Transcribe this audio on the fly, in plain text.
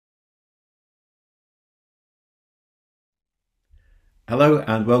Hello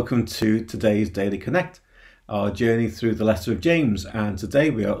and welcome to today's Daily Connect, our journey through the letter of James. And today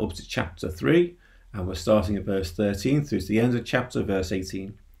we are up to chapter 3 and we're starting at verse 13 through to the end of chapter, verse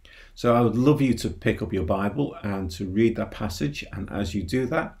 18. So I would love you to pick up your Bible and to read that passage. And as you do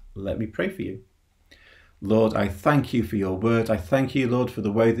that, let me pray for you. Lord, I thank you for your word. I thank you, Lord, for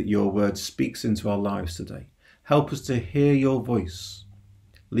the way that your word speaks into our lives today. Help us to hear your voice,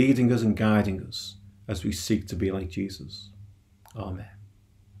 leading us and guiding us as we seek to be like Jesus. Amen.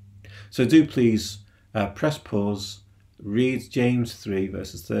 So do please press pause, read James 3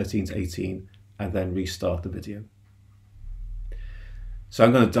 verses 13 to 18 and then restart the video. So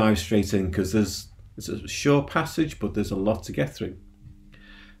I'm going to dive straight in because it's a short passage but there's a lot to get through.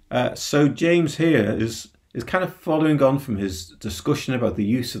 So James here is kind of following on from his discussion about the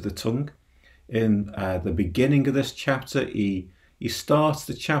use of the tongue. In the beginning of this chapter he starts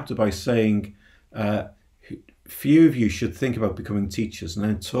the chapter by saying few of you should think about becoming teachers, and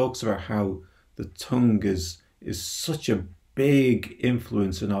then talks about how the tongue is such a big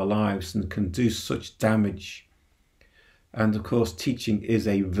influence in our lives and can do such damage. And of course teaching is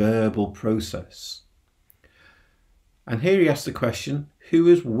a verbal process. And here he asks the question, who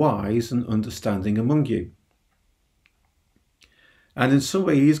is wise and understanding among you? And in some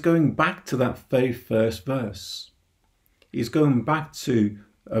way he's going back to that very first verse. He's going back to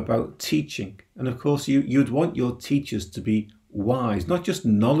about teaching, and of course you'd want your teachers to be wise, not just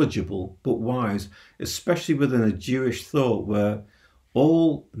knowledgeable but wise, especially within a Jewish thought where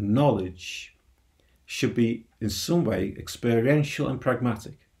all knowledge should be in some way experiential and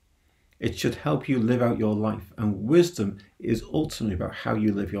pragmatic. It should help you live out your life, and wisdom is ultimately about how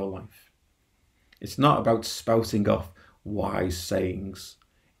you live your life. It's not about spouting off wise sayings,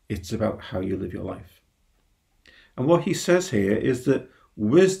 it's about how you live your life. And what he says here is that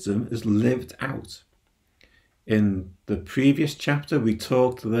wisdom is lived out. In the previous chapter we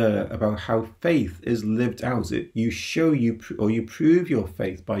talked there about how faith is lived out. You prove your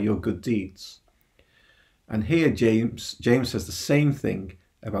faith by your good deeds. And here James says the same thing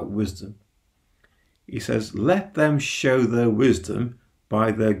about wisdom. He says, let them show their wisdom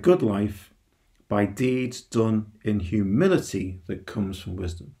by their good life, by deeds done in humility that comes from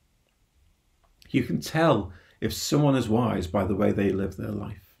wisdom. You can tell if someone is wise by the way they live their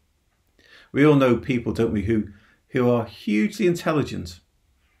life. We all know people, don't we, who are hugely intelligent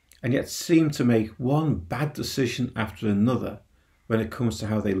and yet seem to make one bad decision after another when it comes to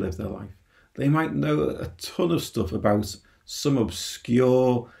how they live their life. They might know a ton of stuff about some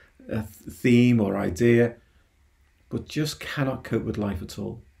obscure theme or idea, but just cannot cope with life at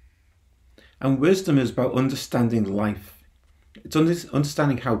all. And wisdom is about understanding life. It's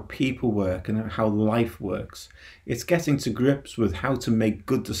understanding how people work and how life works. It's getting to grips with how to make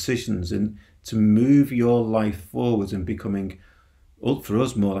good decisions and to move your life forward and becoming, for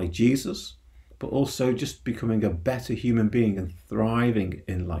us, more like Jesus, but also just becoming a better human being and thriving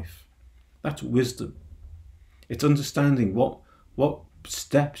in life. That's wisdom. It's understanding what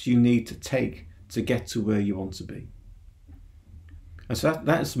steps you need to take to get to where you want to be. And so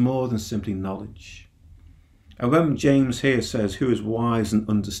that is more than simply knowledge. And when James here says, who is wise and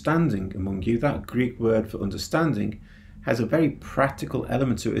understanding among you, that Greek word for understanding has a very practical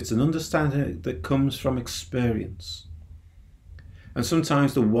element to it. It's an understanding that comes from experience. And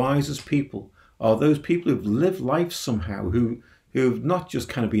sometimes the wisest people are those people who've lived life somehow, who've not just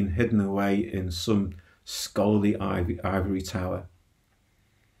kind of been hidden away in some scholarly ivory tower.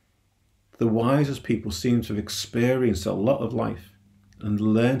 The wisest people seem to have experienced a lot of life and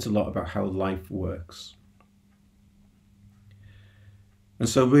learned a lot about how life works. And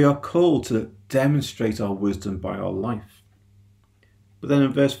so we are called to demonstrate our wisdom by our life. But then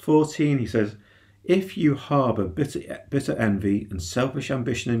in verse 14 he says, if you harbour bitter envy and selfish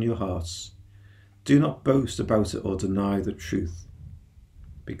ambition in your hearts, do not boast about it or deny the truth,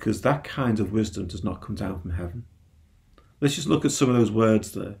 because that kind of wisdom does not come down from heaven. Let's just look at some of those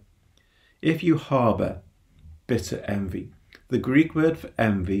words there. If you harbour bitter envy. The Greek word for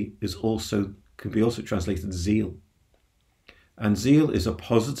envy can be also translated zeal. And zeal is a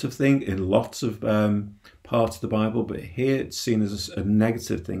positive thing in lots of parts of the Bible, but here it's seen as a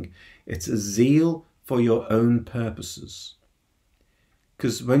negative thing. It's a zeal for your own purposes.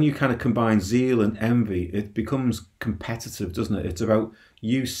 Because when you kind of combine zeal and envy, it becomes competitive, doesn't it? It's about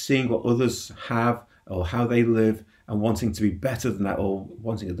you seeing what others have or how they live and wanting to be better than that, or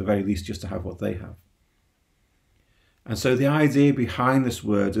wanting at the very least just to have what they have. And so the idea behind this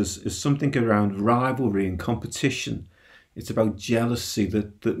word is something around rivalry and competition. It's about jealousy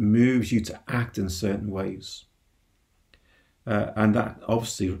that moves you to act in certain ways. And that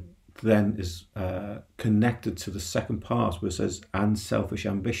obviously then is connected to the second part where it says, and selfish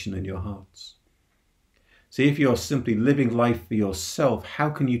ambition in your hearts. See, if you're simply living life for yourself, how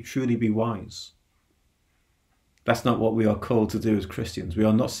can you truly be wise? That's not what we are called to do as Christians. We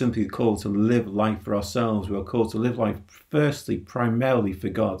are not simply called to live life for ourselves. We are called to live life firstly, primarily for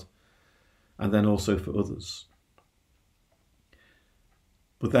God, and then also for others.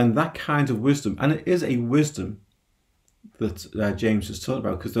 But then that kind of wisdom, and it is a wisdom that James has taught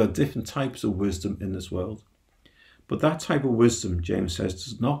about, because there are different types of wisdom in this world. But that type of wisdom, James says,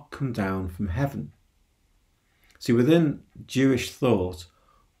 does not come down from heaven. See, within Jewish thought,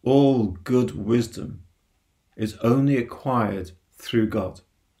 all good wisdom is only acquired through God.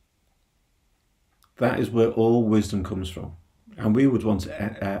 That is where all wisdom comes from. And we would want to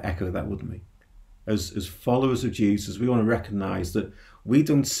echo that, wouldn't we? As followers of Jesus, we want to recognize that we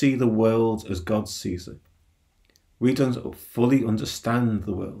don't see the world as God sees it. We don't fully understand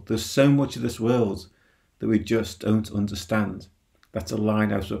the world. There's so much of this world that we just don't understand. That's a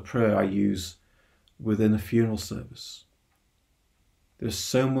line out of a prayer I use within a funeral service. There's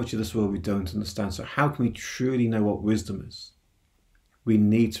so much of this world we don't understand. So how can we truly know what wisdom is? We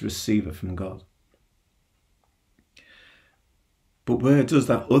need to receive it from God. But where does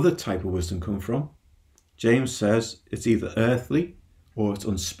that other type of wisdom come from? James says it's either earthly, or it's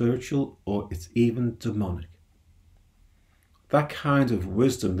unspiritual, or it's even demonic. That kind of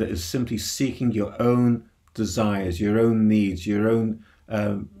wisdom that is simply seeking your own desires, your own needs, your own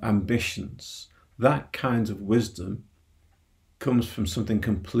ambitions, that kind of wisdom comes from something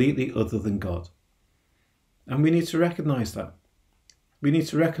completely other than God. And we need to recognize that. We need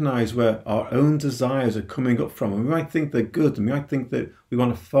to recognize where our own desires are coming up from. And we might think they're good, and we might think that we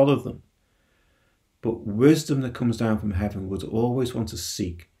want to follow them. But wisdom that comes down from heaven would always want to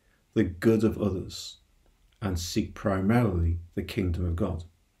seek the good of others and seek primarily the kingdom of God.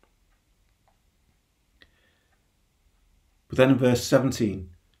 But then in verse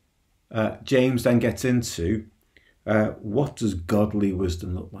 17, James then gets into what does godly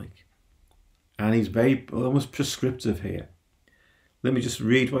wisdom look like? And he's very almost prescriptive here. Let me just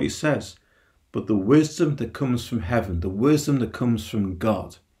read what he says. But the wisdom that comes from heaven, the wisdom that comes from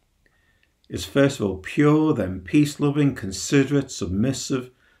God, is first of all pure, then peace-loving, considerate,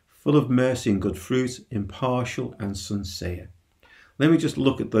 submissive, full of mercy and good fruit, impartial and sincere. Let me just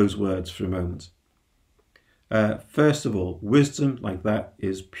look at those words for a moment. First of all, wisdom like that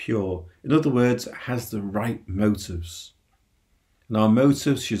is pure. In other words, it has the right motives. And our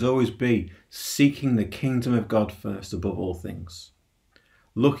motives should always be seeking the kingdom of God first above all things.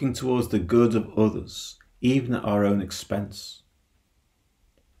 Looking towards the good of others, even at our own expense.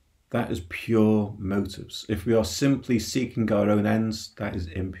 That is pure motives. If we are simply seeking our own ends, that is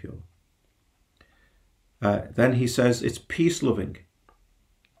impure. Then he says it's peace-loving.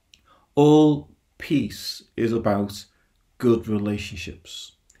 All peace is about good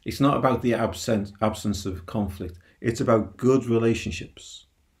relationships. It's not about the absence of conflict. It's about good relationships.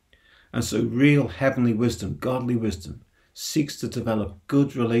 And so real heavenly wisdom, godly wisdom, seeks to develop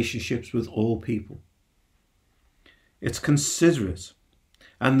good relationships with all people. It's considerate.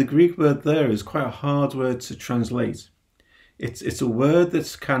 And the Greek word there is quite a hard word to translate. It's a word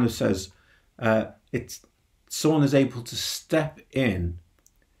that kind of says someone is able to step in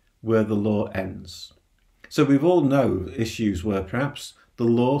where the law ends. So we've all know issues where perhaps the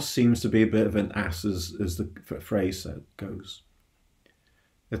law seems to be a bit of an ass, as the phrase goes.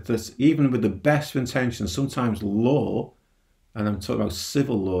 That even with the best of intentions, sometimes law, and I'm talking about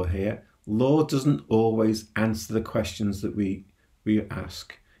civil law here, law doesn't always answer the questions that we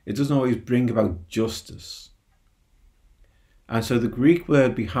ask. It doesn't always bring about justice. And so the Greek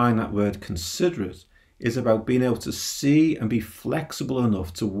word behind that word considerate is about being able to see and be flexible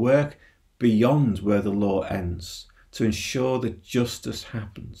enough to work beyond where the law ends to ensure that justice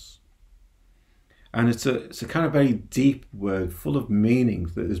happens. And it's a kind of very deep word, full of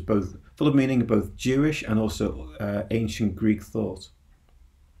meaning, that is full of meaning of both Jewish and also ancient Greek thought.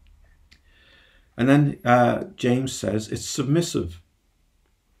 And then James says it's submissive.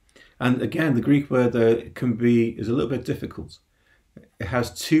 And again, the Greek word there is a little bit difficult. It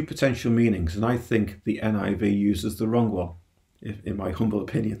has two potential meanings, and I think the NIV uses the wrong one, in my humble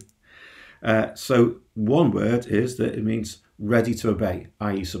opinion. So one word is that it means ready to obey,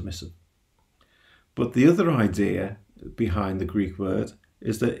 i.e. submissive. But the other idea behind the Greek word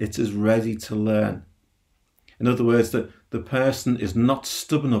is that it is ready to learn. In other words, that the person is not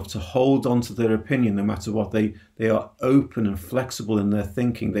stubborn enough to hold on to their opinion no matter what. They are open and flexible in their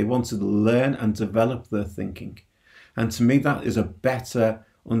thinking. They want to learn and develop their thinking. And to me, that is a better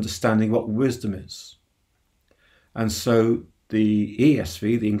understanding what wisdom is. And so The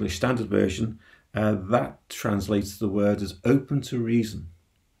ESV, the English Standard Version, that translates the word as open to reason.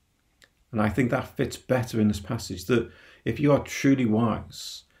 And I think that fits better in this passage, that if you are truly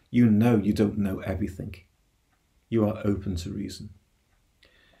wise, you know you don't know everything. You are open to reason.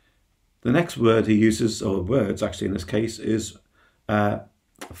 The next word he uses, or words actually in this case, is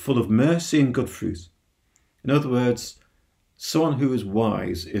full of mercy and good fruit. In other words, someone who is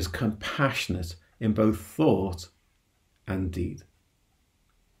wise is compassionate in both thought and deed.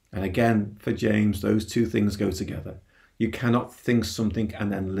 And again, for James, those two things go together. You cannot think something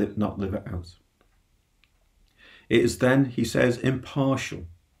and then not live it out. It is then, he says, impartial.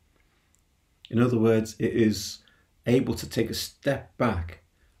 In other words, it is able to take a step back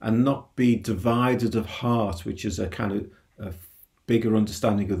and not be divided of heart, which is a kind of a bigger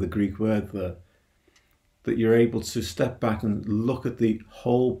understanding of the Greek word there. That you're able to step back and look at the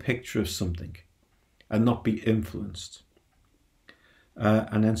whole picture of something and not be influenced.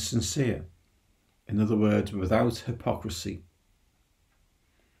 And then sincere. In other words, without hypocrisy,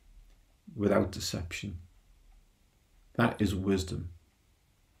 without deception. That is wisdom.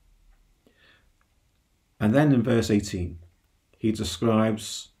 And then in verse 18, he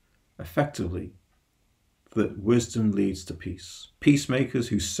describes effectively that wisdom leads to peace. Peacemakers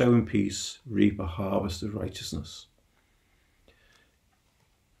who sow in peace reap a harvest of righteousness.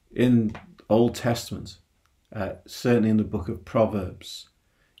 In Old Testament, certainly in the book of Proverbs,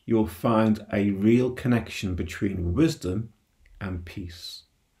 you'll find a real connection between wisdom and peace.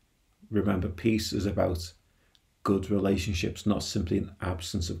 Remember, peace is about good relationships, not simply an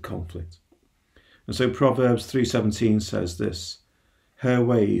absence of conflict. And so Proverbs 3:17 says this, her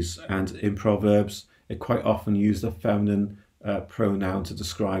ways, and in Proverbs it quite often uses the feminine pronoun to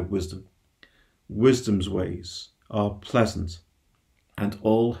describe wisdom. Wisdom's ways are pleasant, and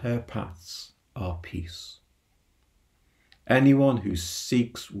all her paths are peace. Anyone who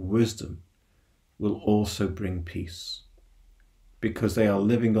seeks wisdom will also bring peace, because they are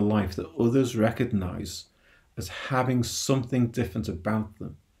living a life that others recognize as having something different about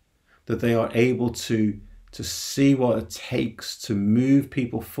them, that they are able to see what it takes to move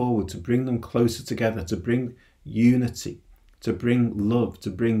people forward, to bring them closer together, to bring unity, to bring love, to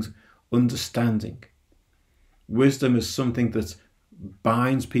bring understanding. Wisdom is something that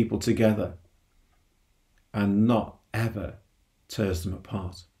binds people together and not ever tears them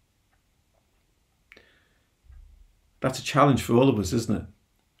apart. That's a challenge for all of us, isn't it?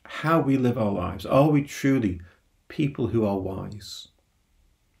 How we live our lives. Are we truly people who are wise?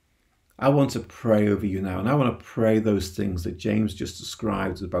 I want to pray over you now, and I want to pray those things that James just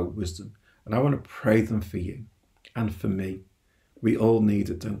described about wisdom, and I want to pray them for you and for me. We all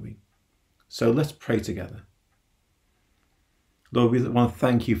need it, don't we? So let's pray together. Lord, we want to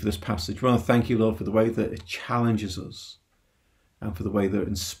thank you for this passage. We want to thank you, Lord, for the way that it challenges us and for the way that it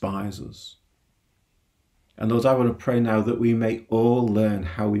inspires us. And Lord, I want to pray now that we may all learn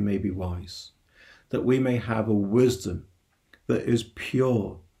how we may be wise, that we may have a wisdom that is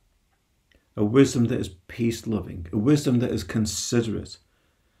pure, a wisdom that is peace-loving, a wisdom that is considerate,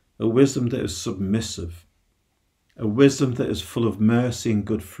 a wisdom that is submissive, a wisdom that is full of mercy and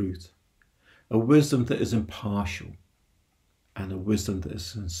good fruit, a wisdom that is impartial, and a wisdom that is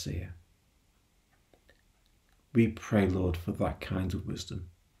sincere. We pray, Lord, for that kind of wisdom.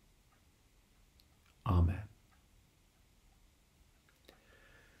 Amen.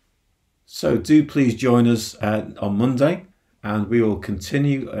 So do please join us on Monday, and we will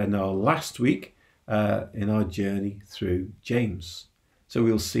continue in our last week in our journey through James. So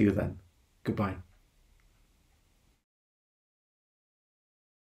we'll see you then. Goodbye.